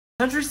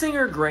Country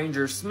singer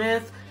Granger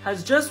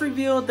has just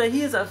revealed that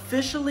he is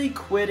officially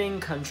quitting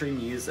country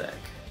music.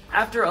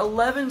 After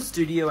 11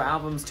 studio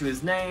albums to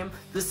his name,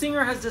 the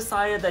singer has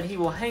decided that he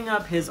will hang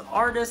up his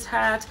artist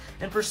hat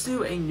and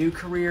pursue a new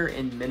career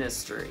in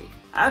ministry.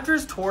 After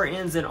his tour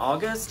ends in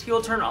August, he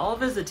will turn all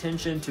of his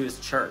attention to his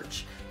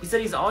church. He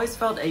said he's always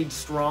felt a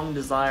strong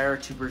desire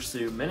to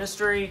pursue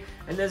ministry,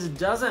 and this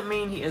doesn't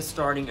mean he is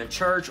starting a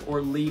church or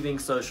leaving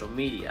social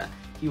media.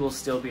 He will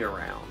still be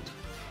around.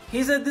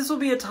 He said this will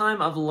be a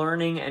time of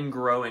learning and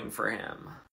growing for him.